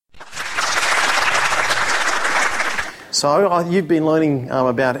So you've been learning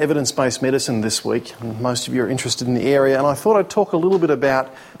about evidence-based medicine this week, and most of you are interested in the area, and I thought I'd talk a little bit about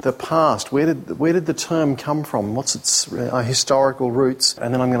the past. Where did the term come from? What's its historical roots?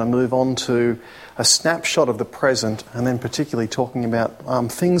 And then I'm going to move on to a snapshot of the present, and then particularly talking about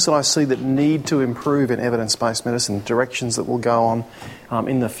things that I see that need to improve in evidence-based medicine, directions that will go on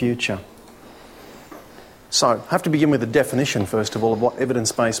in the future. So I have to begin with a definition, first of all, of what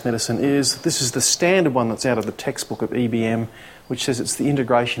evidence-based medicine is. This is the standard one that's out of the textbook of EBM, which says it's the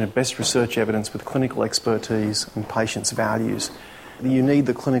integration of best research evidence with clinical expertise and patients' values. You need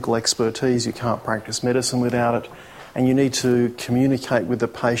the clinical expertise, you can't practice medicine without it, and you need to communicate with the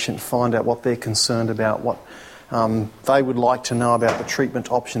patient, find out what they're concerned about, what they would like to know about the treatment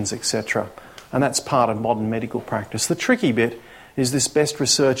options, etc. And that's part of modern medical practice. The tricky bit is this best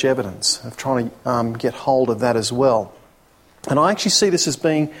research evidence, of trying to get hold of that as well. And I actually see this as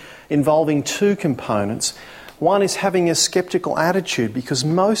being involving two components. One is having a sceptical attitude, because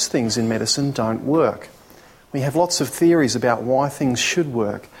most things in medicine don't work. We have lots of theories about why things should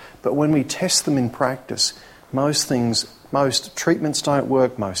work, but when we test them in practice, most treatments don't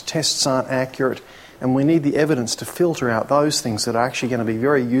work, most tests aren't accurate, and we need the evidence to filter out those things that are actually going to be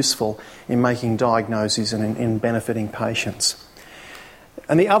very useful in making diagnoses and in benefiting patients.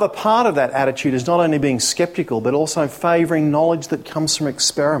 And the other part of that attitude is not only being sceptical, but also favouring knowledge that comes from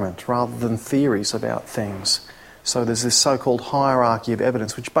experiment rather than theories about things. So there's this so-called hierarchy of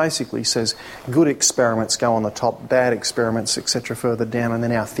evidence, which basically says good experiments go on the top, bad experiments, etc., further down, and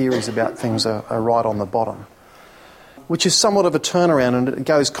then our theories about things are right on the bottom, which is somewhat of a turnaround, and it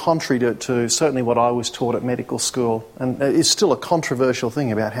goes contrary to certainly what I was taught at medical school, and is still a controversial thing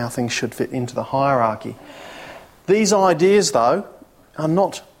about how things should fit into the hierarchy. These ideas, though, are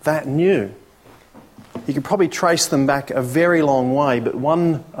not that new. You could probably trace them back a very long way, but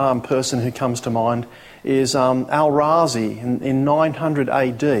one person who comes to mind is Al-Razi in 900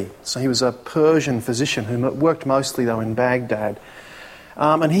 AD. So he was a Persian physician who worked mostly, though, in Baghdad.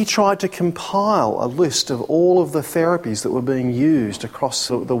 And he tried to compile a list of all of the therapies that were being used across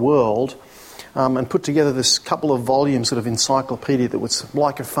the world and put together this couple of volumes sort of encyclopedia that was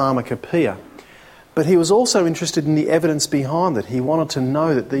like a pharmacopoeia. But he was also interested in the evidence behind it. He wanted to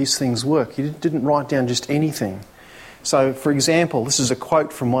know that these things work. He didn't write down just anything. So, for example, this is a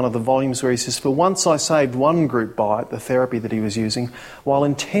quote from one of the volumes where he says, "For once I saved one group by it," the therapy that he was using, "while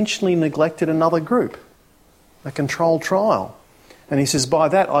intentionally neglected another group," a controlled trial. And he says, "By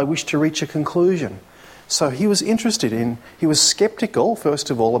that I wish to reach a conclusion." So he was he was sceptical, first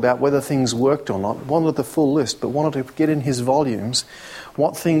of all, about whether things worked or not, wanted the full list, but wanted to get in his volumes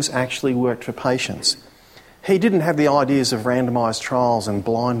what things actually worked for patients. He didn't have the ideas of randomised trials and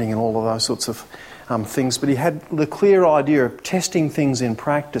blinding and all of those sorts of things, but he had the clear idea of testing things in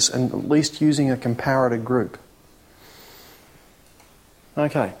practice and at least using a comparator group.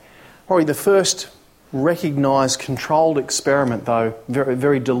 Okay, probably the first recognised controlled experiment, though, very,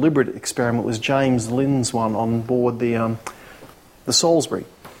 very deliberate experiment, was James Linn's one on board the Salisbury,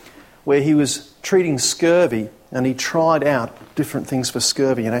 where he was treating scurvy, and he tried out different things for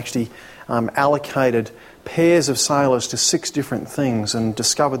scurvy and actually allocated pairs of sailors to 6 different things, and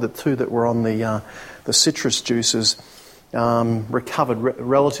discovered that 2 that were on the citrus juices recovered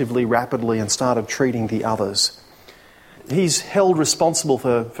relatively rapidly and started treating the others. He's held responsible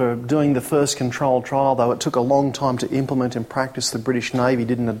for doing the first controlled trial, though it took a long time to implement and practice. The British Navy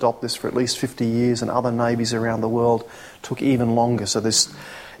didn't adopt this for at least 50 years, and other navies around the world took even longer. So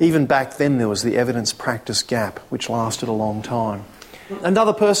even back then there was the evidence-practice gap, which lasted a long time.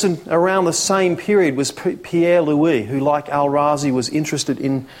 Another person around the same period was Pierre Louis, who, like Al-Razi, was interested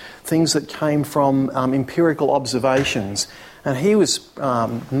in things that came from empirical observations. And he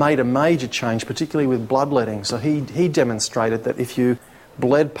made a major change, particularly with bloodletting. So he demonstrated that if you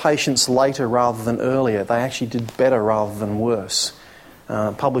bled patients later rather than earlier, they actually did better rather than worse.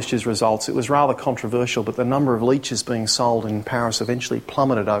 Published his results. It was rather controversial, but the number of leeches being sold in Paris eventually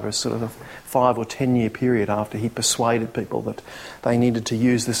plummeted over sort of a 5 or 10 year period after he persuaded people that they needed to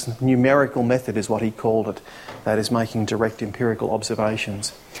use this numerical method, is what he called it, that is making direct empirical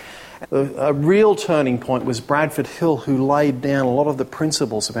observations. A real turning point was Bradford Hill, who laid down a lot of the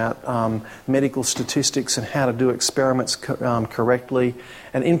principles about medical statistics and how to do experiments correctly,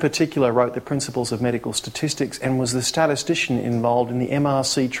 and in particular wrote the principles of medical statistics and was the statistician involved in the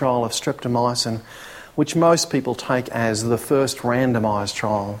MRC trial of streptomycin, which most people take as the first randomised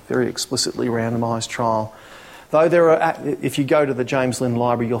trial, very explicitly randomised trial. Though if you go to the James Linn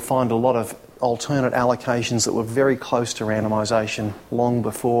Library, you'll find a lot of alternate allocations that were very close to randomisation long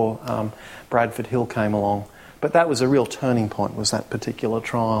before Bradford Hill came along. But that was a real turning point, was that particular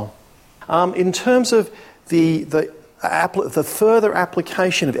trial. In terms of the the further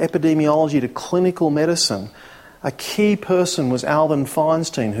application of epidemiology to clinical medicine, a key person was Alvin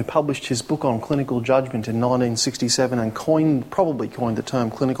Feinstein, who published his book on clinical judgment in 1967 and probably coined the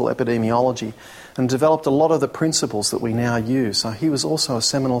term clinical epidemiology and developed a lot of the principles that we now use. So he was also a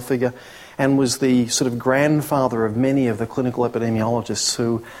seminal figure and was the sort of grandfather of many of the clinical epidemiologists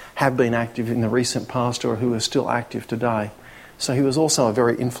who have been active in the recent past or who are still active today. So he was also a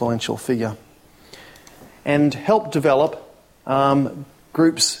very influential figure and helped develop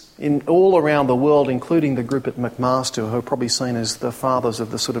groups in all around the world, including the group at McMaster, who are probably seen as the fathers of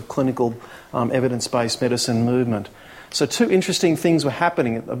the sort of clinical evidence-based medicine movement. So two interesting things were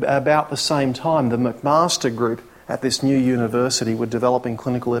happening at about the same time. The McMaster group at this new university were developing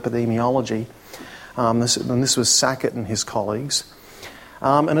clinical epidemiology, and this was Sackett and his colleagues.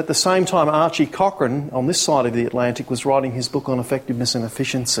 And at the same time, Archie Cochrane, on this side of the Atlantic, was writing his book on effectiveness and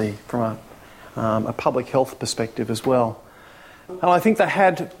efficiency from a public health perspective as well. And I think they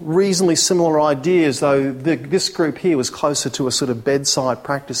had reasonably similar ideas, though this group here was closer to a sort of bedside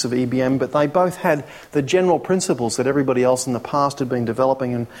practice of EBM, but they both had the general principles that everybody else in the past had been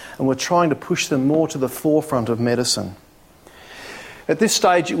developing and were trying to push them more to the forefront of medicine. At this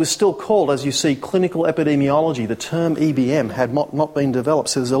stage, it was still called, as you see, clinical epidemiology. The term EBM had not been developed,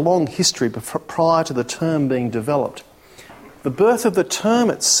 so there's a long history prior to the term being developed. The birth of the term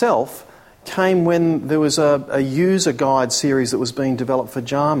itself came when there was a user guide series that was being developed for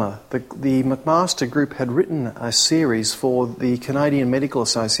JAMA. The McMaster group had written a series for the Canadian Medical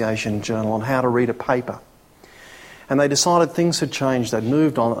Association journal on how to read a paper. And they decided things had changed, they'd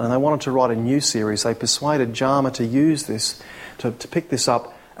moved on, and they wanted to write a new series. They persuaded JAMA to use this, to pick this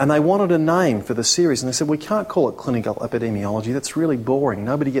up, and they wanted a name for the series. And they said, we can't call it clinical epidemiology, that's really boring,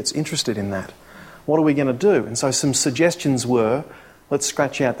 nobody gets interested in that. What are we going to do? And so some suggestions were, let's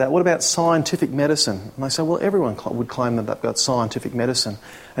scratch out that. What about scientific medicine? And they said, well, everyone would claim that they've got scientific medicine.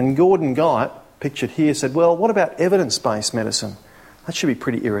 And Gordon Guyatt, pictured here, said, well, what about evidence-based medicine? That should be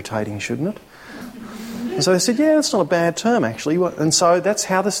pretty irritating, shouldn't it? And so they said, yeah, that's not a bad term, actually. And so that's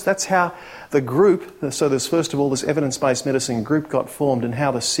how the group, so there's first of all this evidence-based medicine group got formed and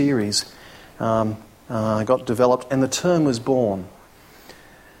how the series got developed and the term was born.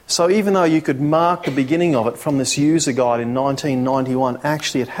 So even though you could mark the beginning of it from this user guide in 1991,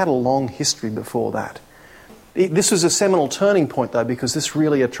 actually it had a long history before that. This was a seminal turning point, though, because this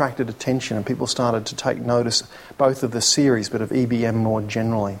really attracted attention and people started to take notice both of the series but of EBM more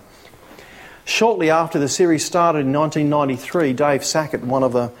generally. Shortly after the series started in 1993, Dave Sackett, one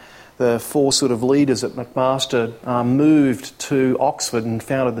of the four sort of leaders at McMaster, moved to Oxford and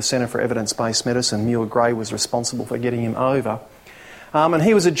founded the Centre for Evidence-Based Medicine. Muir Gray was responsible for getting him over. And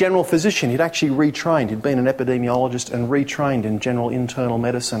he was a general physician. He'd actually retrained. He'd been an epidemiologist and retrained in general internal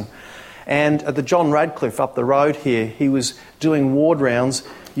medicine. And at the John Radcliffe up the road here, he was doing ward rounds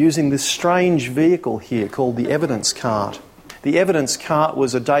using this strange vehicle here called the evidence cart. The evidence cart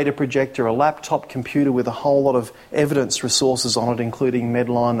was a data projector, a laptop computer with a whole lot of evidence resources on it, including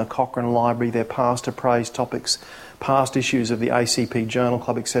Medline, the Cochrane Library, their past appraised topics, past issues of the ACP Journal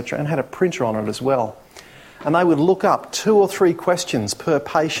Club, etc., and had a printer on it as well. And they would look up 2 or 3 questions per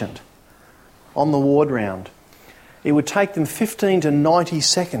patient on the ward round. It would take them 15 to 90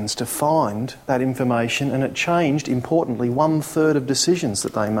 seconds to find that information, and it changed, importantly, 1/3 of decisions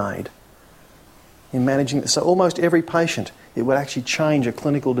that they made in managing this. So almost every patient, it would actually change a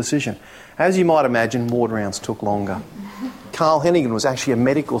clinical decision. As you might imagine, ward rounds took longer. Carl Hennigan was actually a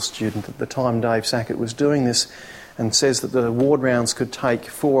medical student at the time Dave Sackett was doing this and says that the ward rounds could take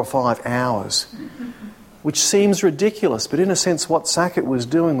 4 or 5 hours. Which seems ridiculous, but in a sense what Sackett was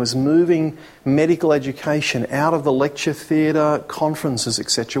doing was moving medical education out of the lecture theatre, conferences,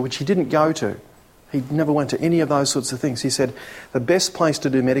 etc., which he didn't go to. He never went to any of those sorts of things. He said, the best place to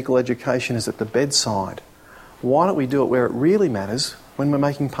do medical education is at the bedside. Why don't we do it where it really matters, when we're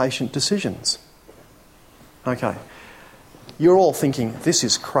making patient decisions? Okay, you're all thinking, this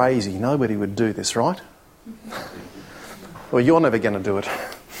is crazy, nobody would do this, right? Well, you're never going to do it.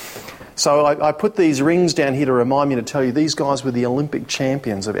 So I put these rings down here to remind me to tell you these guys were the Olympic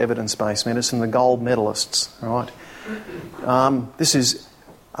champions of evidence-based medicine, the gold medalists, right? This is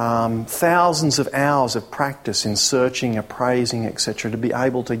thousands of hours of practice in searching, appraising, etc., to be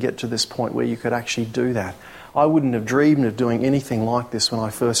able to get to this point where you could actually do that. I wouldn't have dreamed of doing anything like this when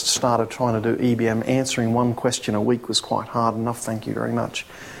I first started trying to do EBM. Answering 1 question a week was quite hard enough, thank you very much.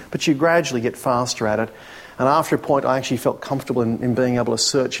 But you gradually get faster at it. And after a point, I actually felt comfortable in being able to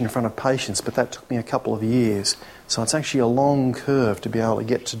search in front of patients, but that took me a couple of years. So it's actually a long curve to be able to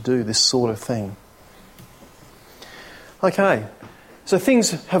get to do this sort of thing. Okay, So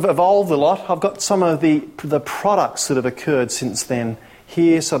things have evolved a lot. I've got some of the products that have occurred since then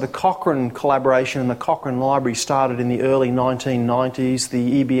here. So the Cochrane collaboration and the Cochrane Library started in the early 1990s.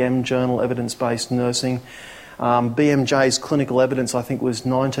 The EBM journal, Evidence-Based Nursing. BMJ's clinical evidence, I think, was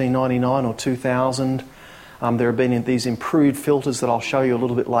 1999 or 2000. There have been these improved filters that I'll show you a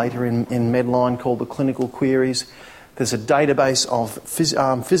little bit later in Medline called the Clinical Queries. There's a database of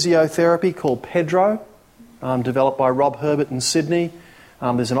physiotherapy called PEDRO, developed by Rob Herbert in Sydney.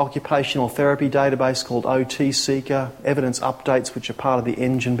 There's an occupational therapy database called OT Seeker, evidence updates, which are part of the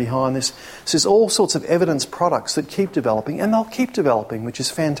engine behind this. So there's all sorts of evidence products that keep developing, and they'll keep developing, which is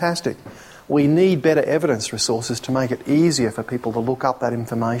fantastic. We need better evidence resources to make it easier for people to look up that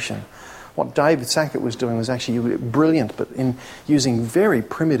information. What David Sackett was doing was actually brilliant, but in using very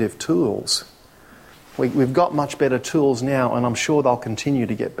primitive tools. We've got much better tools now, and I'm sure they'll continue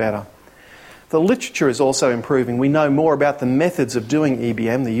to get better. The literature is also improving. We know more about the methods of doing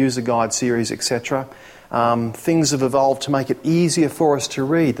EBM, the user guide series, etc. Things have evolved to make it easier for us to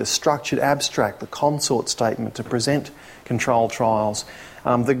read, the structured abstract, the consort statement to present controlled trials.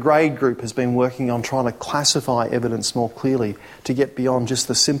 The grade group has been working on trying to classify evidence more clearly to get beyond just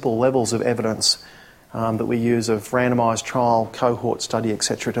the simple levels of evidence that we use of randomised trial, cohort study,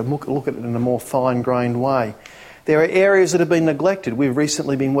 etc., to look at it in a more fine-grained way. There are areas that have been neglected. We've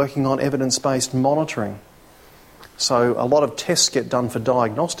recently been working on evidence-based monitoring. So a lot of tests get done for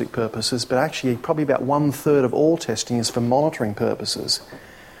diagnostic purposes, but actually probably about 1/3 of all testing is for monitoring purposes.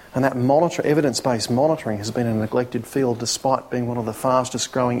 And that evidence-based monitoring has been a neglected field despite being one of the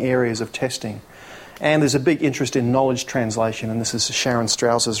fastest growing areas of testing. And there's a big interest in knowledge translation, and this is Sharon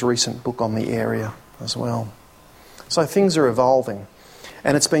Strauss's recent book on the area as well. So things are evolving.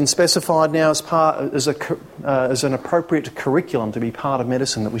 And it's been specified now as an appropriate curriculum to be part of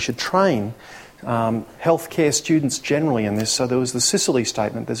medicine, that we should train healthcare students generally in this. So there was the Sicily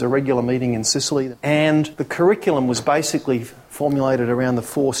statement. There's a regular meeting in Sicily. And the curriculum was basically formulated around the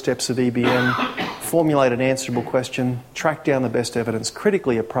 4 steps of EBM, formulate an answerable question, track down the best evidence,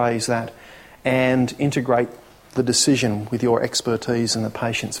 critically appraise that, and integrate the decision with your expertise and the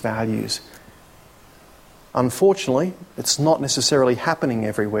patient's values. Unfortunately, it's not necessarily happening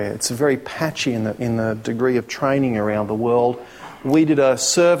everywhere. It's very patchy in the degree of training around the world. We did a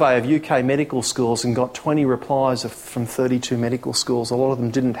survey of UK medical schools and got 20 replies from 32 medical schools. A lot of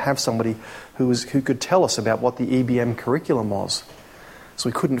them didn't have somebody who could tell us about what the EBM curriculum was. So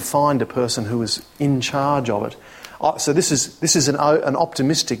we couldn't find a person who was in charge of it. So this is an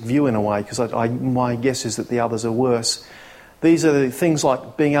optimistic view in a way, because my guess is that the others are worse. These are the things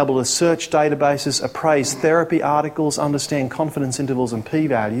like being able to search databases, appraise therapy articles, understand confidence intervals and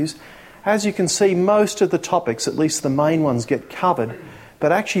p-values. As you can see, most of the topics, at least the main ones, get covered,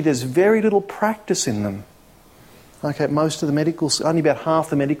 but actually there's very little practice in them. Okay, only about half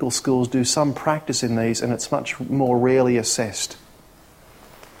the medical schools do some practice in these, and it's much more rarely assessed.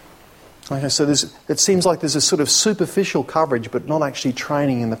 Okay, so it seems like there's a sort of superficial coverage, but not actually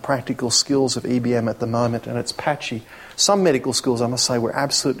training in the practical skills of EBM at the moment, and it's patchy. Some medical schools, I must say, were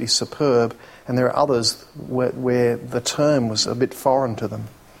absolutely superb, and there are others where the term was a bit foreign to them.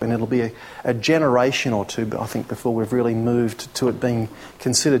 And it'll be a generation or two, I think, before we've really moved to it being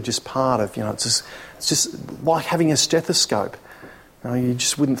considered just part of, it's just like having a stethoscope. You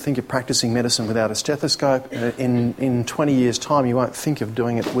just wouldn't think of practicing medicine without a stethoscope. In 20 years' time, you won't think of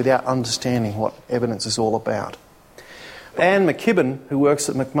doing it without understanding what evidence is all about. Anne McKibben, who works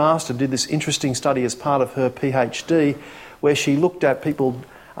at McMaster, did this interesting study as part of her PhD, where she looked at people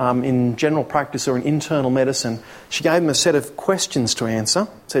in general practice or in internal medicine. She gave them a set of questions to answer,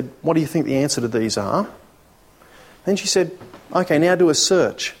 said, what do you think the answer to these are? Then she said, okay, now do a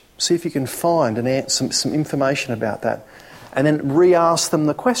search. See if you can find some information about that. And then re-ask them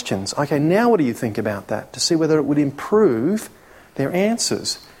the questions. Okay, now what do you think about that? To see whether it would improve their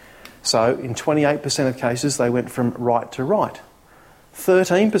answers. So in 28% of cases, they went from right to right.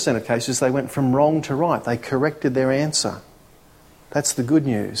 13% of cases, they went from wrong to right. They corrected their answer. That's the good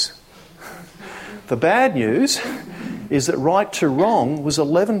news. The bad news is that right to wrong was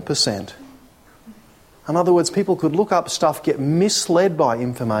 11%. In other words, people could look up stuff, get misled by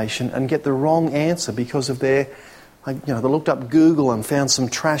information, and get the wrong answer because of they looked up Google and found some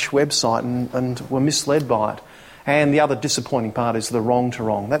trash website and were misled by it. And the other disappointing part is the wrong to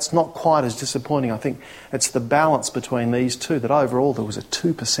wrong. That's not quite as disappointing. I think it's the balance between these two, that overall there was a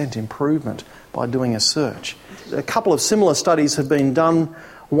 2% improvement by doing a search. A couple of similar studies have been done.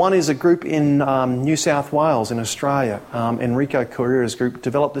 One is a group in New South Wales in Australia. Enrico Correa's group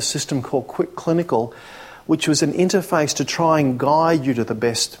developed a system called Quick Clinical, which was an interface to try and guide you to the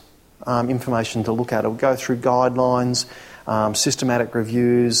best information to look at. It would go through guidelines, systematic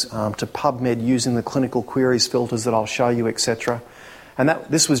reviews, to PubMed using the clinical queries filters that I'll show you, etc. And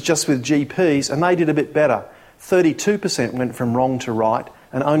this was just with GPs, and they did a bit better. 32% went from wrong to right,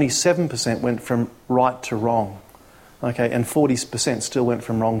 and only 7% went from right to wrong. Okay, and 40% still went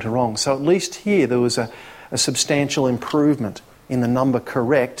from wrong to wrong. So at least here there was a substantial improvement in the number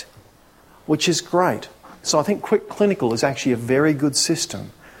correct, which is great. So I think Quick Clinical is actually a very good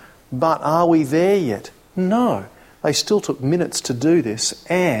system. But are we there yet? No. They still took minutes to do this,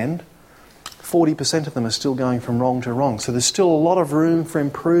 and 40% of them are still going from wrong to wrong. So there's still a lot of room for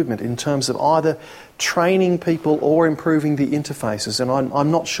improvement in terms of either training people or improving the interfaces. And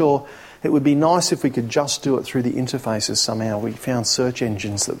I'm not sure. It would be nice if we could just do it through the interfaces somehow. We found search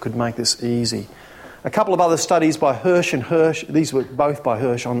engines that could make this easy. A couple of other studies by Hirsch and Hirsch, these were both by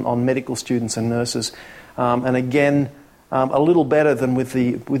Hirsch on medical students and nurses. And again, a little better than with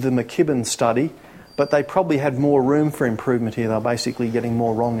the McKibben study, but they probably had more room for improvement here. They were basically getting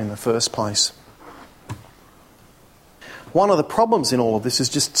more wrong in the first place. One of the problems in all of this is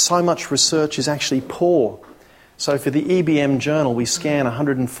just so much research is actually poor. So for the EBM journal, we scan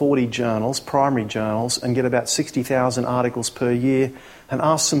 140 journals, primary journals, and get about 60,000 articles per year, and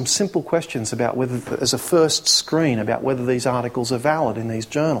ask some simple questions about whether, as a first screen, about whether these articles are valid in these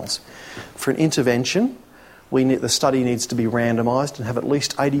journals. For an intervention, the study needs to be randomised and have at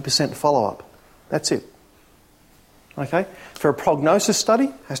least 80% follow-up. That's it. Okay? For a prognosis study,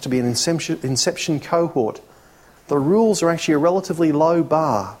 it has to be an inception cohort. The rules are actually a relatively low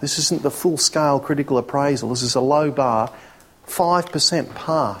bar. This isn't the full-scale critical appraisal. This is a low bar. 5%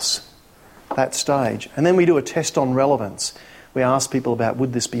 pass that stage. And then we do a test on relevance. We ask people about,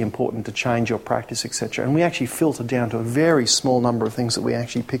 would this be important to change your practice, etc. And we actually filter down to a very small number of things that we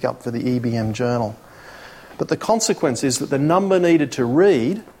actually pick up for the EBM journal. But the consequence is that the number needed to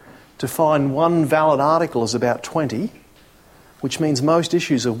read to find one valid article is about 20, which means most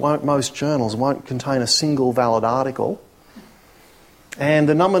most journals won't contain a single valid article. And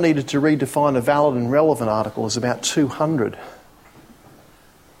the number needed to read to find a valid and relevant article is about 200.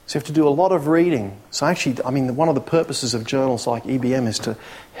 So you have to do a lot of reading. So actually, one of the purposes of journals like EBM is to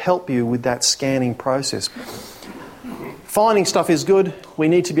help you with that scanning process. Finding stuff is good. We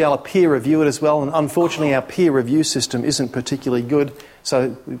need to be able to peer review it as well. And unfortunately, our peer review system isn't particularly good.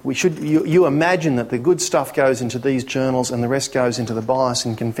 So you imagine that the good stuff goes into these journals and the rest goes into the bias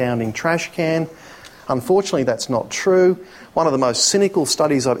and confounding trash can. Unfortunately, that's not true. One of the most cynical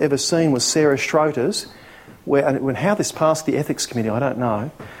studies I've ever seen was Sarah Schroeter's, and how this passed the ethics committee, I don't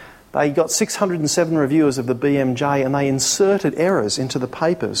know. They got 607 reviewers of the BMJ and they inserted errors into the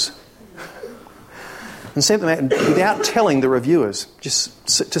papers and sent them out without telling the reviewers, just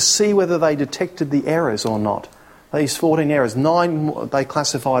to see whether they detected the errors or not. These 14 errors, 9 they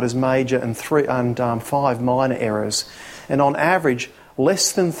classified as major and 5 minor errors. And on average,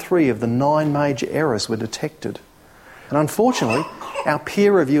 less than 3 of the 9 major errors were detected. And unfortunately, our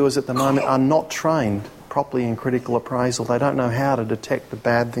peer reviewers at the moment are not trained properly in critical appraisal. They don't know how to detect the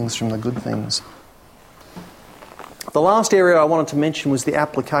bad things from the good things. The last area I wanted to mention was the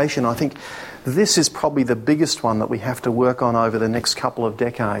application. I think this is probably the biggest one that we have to work on over the next couple of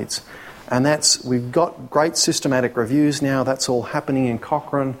decades. And we've got great systematic reviews now. That's all happening in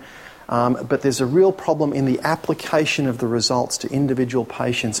Cochrane. But there's a real problem in the application of the results to individual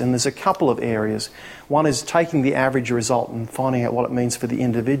patients. And there's a couple of areas. One is taking the average result and finding out what it means for the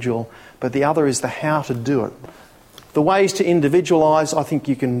individual. But the other is the how to do it. The ways to individualise, I think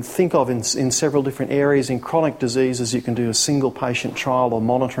you can think of in several different areas. In chronic diseases, you can do a single patient trial or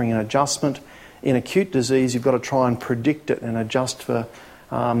monitoring and adjustment. In acute disease, you've got to try and predict it and adjust for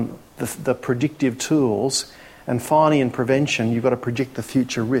the predictive tools. And finally, in prevention, you've got to predict the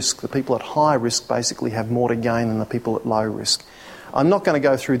future risk. The people at high risk basically have more to gain than the people at low risk. I'm not going to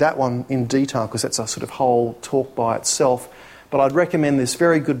go through that one in detail because that's a sort of whole talk by itself. But I'd recommend this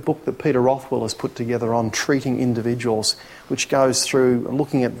very good book that Peter Rothwell has put together on treating individuals, which goes through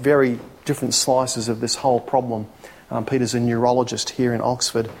looking at very different slices of this whole problem. Peter's a neurologist here in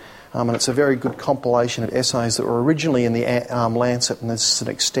Oxford, and it's a very good compilation of essays that were originally in the Lancet, and there's an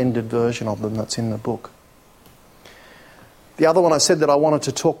extended version of them that's in the book. The other one I said that I wanted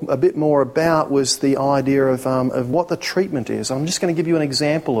to talk a bit more about was the idea of what the treatment is. I'm just going to give you an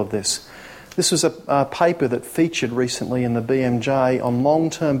example of this. This was a paper that featured recently in the BMJ on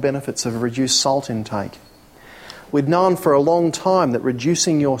long-term benefits of reduced salt intake. We'd known for a long time that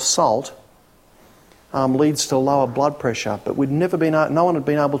reducing your salt leads to lower blood pressure, but no one had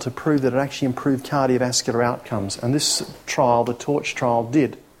been able to prove that it actually improved cardiovascular outcomes. And this trial, the TORCH trial,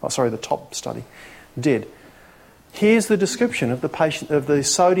 the TOP study, did. Here's the description of the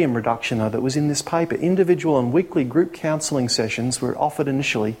sodium reduction that was in this paper. Individual and weekly group counselling sessions were offered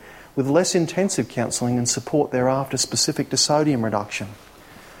initially, with less intensive counselling and support thereafter specific to sodium reduction.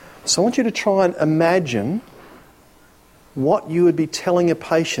 So I want you to try and imagine what you would be telling a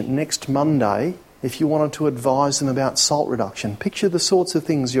patient next Monday if you wanted to advise them about salt reduction. Picture the sorts of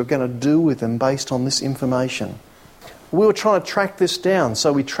things you're going to do with them based on this information. We were trying to track this down,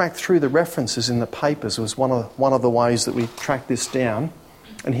 so we tracked through the references in the papers. Was one of the ways that we tracked this down.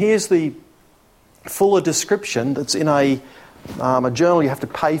 And here's the fuller description that's in a journal you have to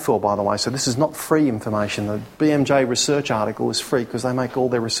pay for, by the way, so this is not free information. The BMJ research article is free because they make all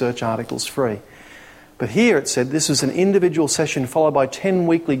their research articles free. But here it said this was an individual session followed by 10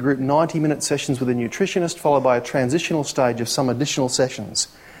 weekly group 90-minute sessions with a nutritionist, followed by a transitional stage of some additional sessions.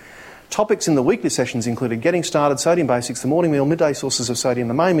 Topics in the weekly sessions included getting started, sodium basics, the morning meal, midday sources of sodium,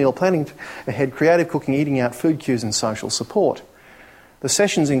 the main meal, planning ahead, creative cooking, eating out, food cues and social support. The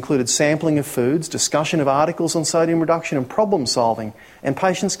sessions included sampling of foods, discussion of articles on sodium reduction and problem solving, and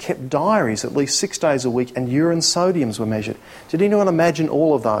patients kept diaries at least 6 days a week and urine sodiums were measured. Did anyone imagine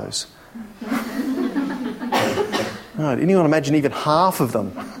all of those? No, did anyone imagine even half of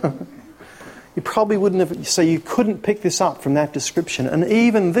them? You probably wouldn't have, so you couldn't pick this up from that description. And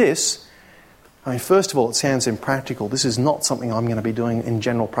even this, I mean, first of all, it sounds impractical. This is not something I'm going to be doing in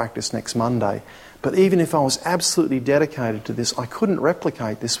general practice next Monday. But even if I was absolutely dedicated to this, I couldn't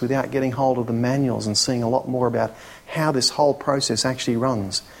replicate this without getting hold of the manuals and seeing a lot more about how this whole process actually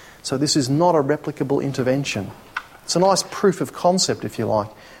runs. So this is not a replicable intervention. It's a nice proof of concept, if you like,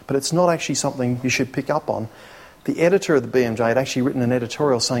 but it's not actually something you should pick up on. The editor of the BMJ had actually written an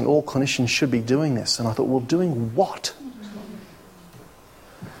editorial saying all clinicians should be doing this. And I thought, well, doing what?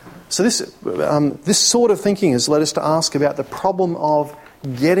 So this sort of thinking has led us to ask about the problem of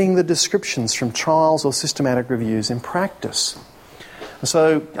getting the descriptions from trials or systematic reviews in practice. And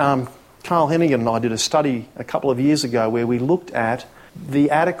so Carl Hennigan and I did a study a couple of years ago where we looked at the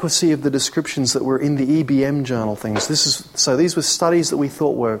adequacy of the descriptions that were in the EBM journal things. So these were studies that we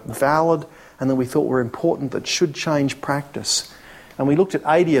thought were valid and that we thought were important that should change practice. And we looked at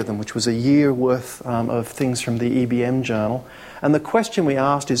 80 of them, which was a year worth of things from the EBM journal. And the question we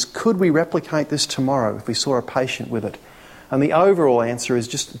asked is, could we replicate this tomorrow if we saw a patient with it? And the overall answer is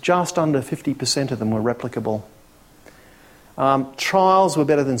just under 50% of them were replicable. Trials were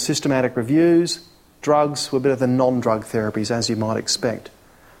better than systematic reviews. Drugs were better than non-drug therapies, as you might expect.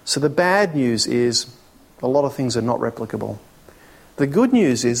 So the bad news is a lot of things are not replicable. The good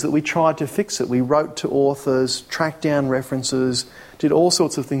news is that we tried to fix it. We wrote to authors, tracked down references, did all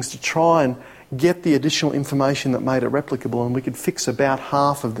sorts of things to try and get the additional information that made it replicable, and we could fix about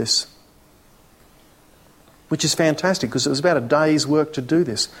half of this, which is fantastic because it was about a day's work to do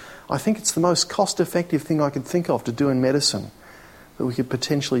this. I think it's the most cost-effective thing I could think of to do in medicine that we could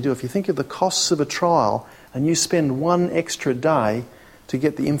potentially do. If you think of the costs of a trial and you spend one extra day to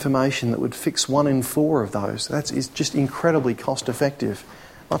get the information that would fix 1 in 4 of those, that is just incredibly cost-effective,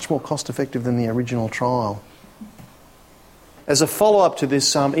 much more cost-effective than the original trial. As a follow-up to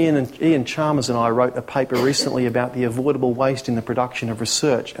this, Ian Chalmers and I wrote a paper recently about the avoidable waste in the production of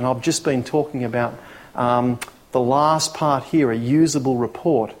research, and I've just been talking about the last part here, a usable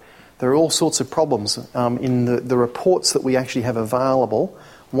report. There are all sorts of problems in the reports that we actually have available.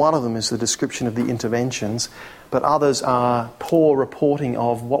 One of them is the description of the interventions, but others are poor reporting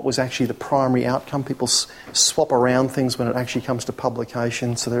of what was actually the primary outcome. People swap around things when it actually comes to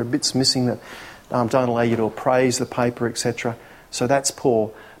publication, so there are bits missing that don't allow you to appraise the paper, etc. So that's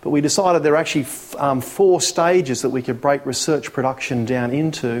poor. But we decided there are actually 4 stages that we could break research production down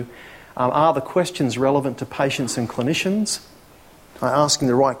into. Are the questions relevant to patients and clinicians? Are asking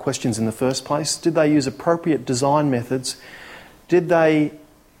the right questions in the first place? Did they use appropriate design methods? Did they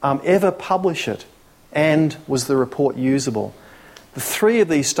ever publish it? And was the report usable? The 3 of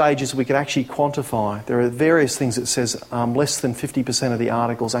these stages we could actually quantify. There are various things that says less than 50% of the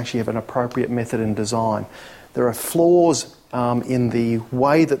articles actually have an appropriate method and design. There are flaws in the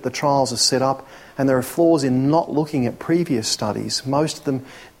way that the trials are set up, and there are flaws in not looking at previous studies. Most of them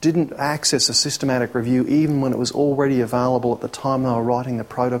didn't access a systematic review even when it was already available at the time they were writing the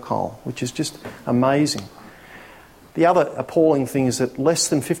protocol, which is just amazing. The other appalling thing is that less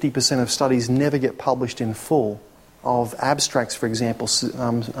than 50% of studies never get published in full. Of abstracts, for example,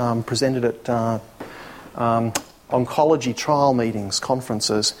 presented at oncology trial meetings,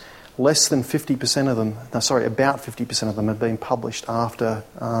 conferences, less than 50% of them, about 50% of them have been published after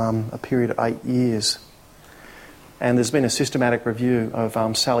a period of 8 years. And there's been a systematic review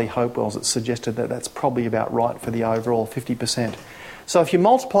of Sally Hopewell's that suggested that that's probably about right for the overall 50%. So if you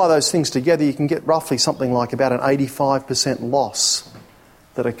multiply those things together, you can get roughly something like about an 85% loss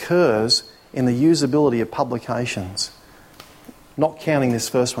that occurs in the usability of publications. Not counting this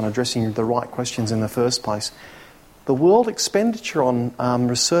first one, addressing the right questions in the first place. The world expenditure on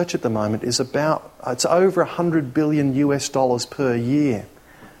research at the moment is it's over $100 billion per year.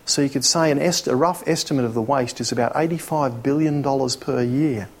 So you could say a rough estimate of the waste is about $85 billion per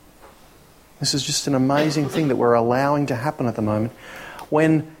year. This is just an amazing thing that we're allowing to happen at the moment,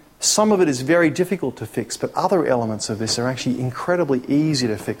 when some of it is very difficult to fix, but other elements of this are actually incredibly easy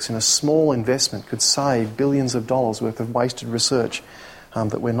to fix, and a small investment could save billions of dollars worth of wasted research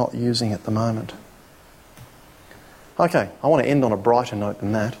that we're not using at the moment. Okay, I want to end on a brighter note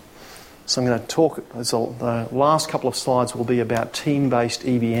than that. So I'm going to talk, the last couple of slides will be about team-based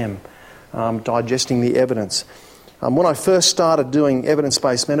EBM, digesting the evidence. When I first started doing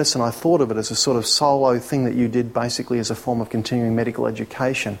evidence-based medicine, I thought of it as a sort of solo thing that you did basically as a form of continuing medical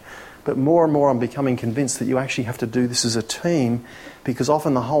education. But more and more I'm becoming convinced that you actually have to do this as a team, because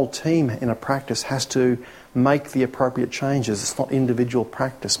often the whole team in a practice has to make the appropriate changes. It's not individual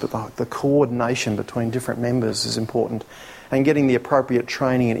practice, but the coordination between different members is important, and getting the appropriate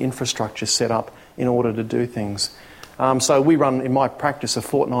training and infrastructure set up in order to do things. So we run, in my practice, a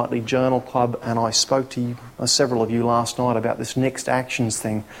fortnightly journal club, and I spoke to several of you last night about this next actions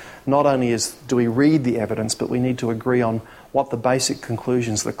thing. Not only do we read the evidence, but we need to agree on what the basic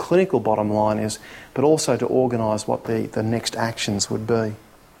conclusions, the clinical bottom line is, but also to organise what the next actions would be.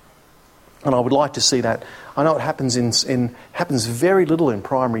 And I would like to see that. I know it happens happens very little in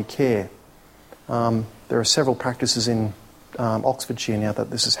primary care. There are several practices in Oxfordshire now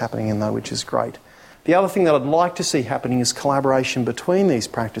that this is happening in, though, which is great. The other thing that I'd like to see happening is collaboration between these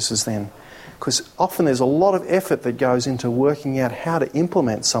practices then, because often there's a lot of effort that goes into working out how to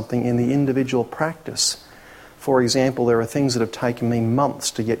implement something in the individual practice. For example, there are things that have taken me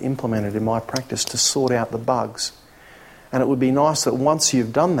months to get implemented in my practice to sort out the bugs. And it would be nice that once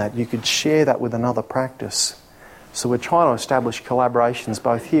you've done that, you could share that with another practice. So we're trying to establish collaborations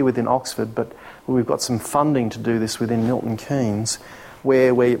both here within Oxford, but we've got some funding to do this within Milton Keynes,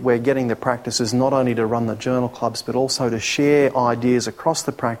 where we're getting the practices not only to run the journal clubs, but also to share ideas across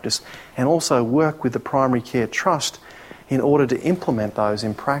the practice, and also work with the Primary Care Trust in order to implement those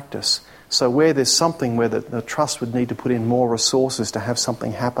in practice. So where there's something where the trust would need to put in more resources to have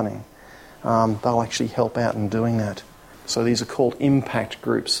something happening, they'll actually help out in doing that. So these are called impact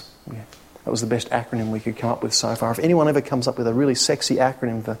groups. Yeah. That was the best acronym we could come up with so far. If anyone ever comes up with a really sexy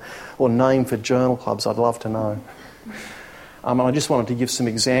acronym or name for journal clubs, I'd love to know. And I just wanted to give some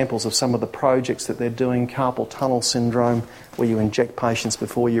examples of some of the projects that they're doing. Carpal tunnel syndrome, where you inject patients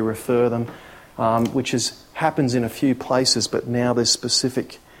before you refer them, which happens in a few places, but now there's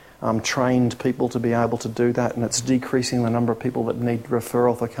specific trained people to be able to do that, and it's decreasing the number of people that need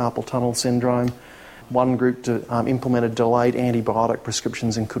referral for carpal tunnel syndrome. One group implemented delayed antibiotic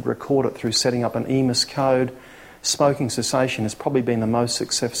prescriptions and could record it through setting up an EMIS code. Smoking cessation has probably been the most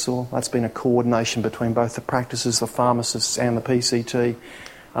successful. That's been a coordination between both the practices, the pharmacists and the PCT,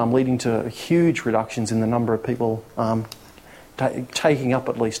 leading to huge reductions in the number of people taking up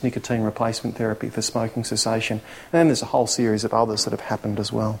at least nicotine replacement therapy for smoking cessation. And then there's a whole series of others that have happened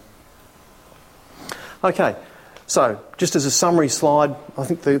as well. Okay, so just as a summary slide, I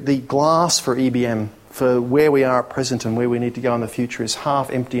think the glass for EBM, for where we are at present and where we need to go in the future, is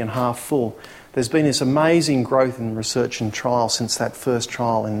half empty and half full. There's been this amazing growth in research and trial since that first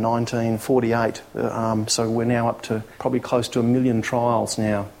trial in 1948. So we're now up to probably close to 1 million trials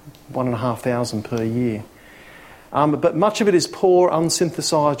now, 1,500 per year. But much of it is poor,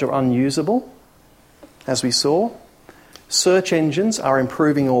 unsynthesised or unusable, as we saw. Search engines are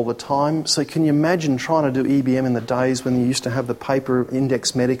improving all the time. So can you imagine trying to do EBM in the days when you used to have the paper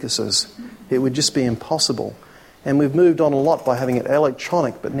index medicuses? It would just be impossible. And we've moved on a lot by having it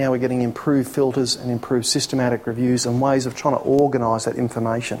electronic, but now we're getting improved filters and improved systematic reviews and ways of trying to organise that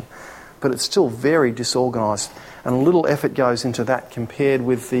information. But it's still very disorganised, and little effort goes into that compared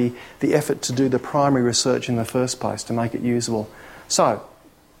with the effort to do the primary research in the first place to make it usable. So,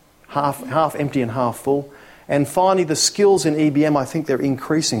 half empty and half full. And finally, the skills in EBM, I think they're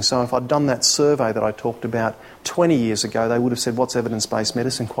increasing. So if I'd done that survey that I talked about 20 years ago, they would have said, what's evidence-based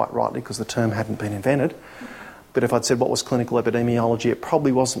medicine? Quite rightly, because the term hadn't been invented. But if I'd said what was clinical epidemiology, it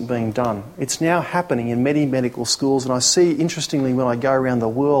probably wasn't being done. It's now happening in many medical schools, and I see, interestingly, when I go around the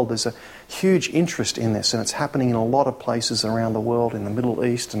world, there's a huge interest in this, and it's happening in a lot of places around the world, in the Middle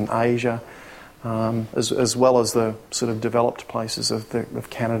East and Asia, as well as the sort of developed places of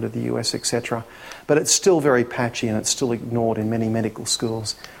Canada, the US, etc. But it's still very patchy, and it's still ignored in many medical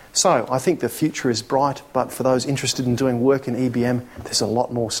schools. So I think the future is bright, but for those interested in doing work in EBM, there's a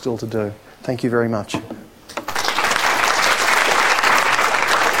lot more still to do. Thank you very much.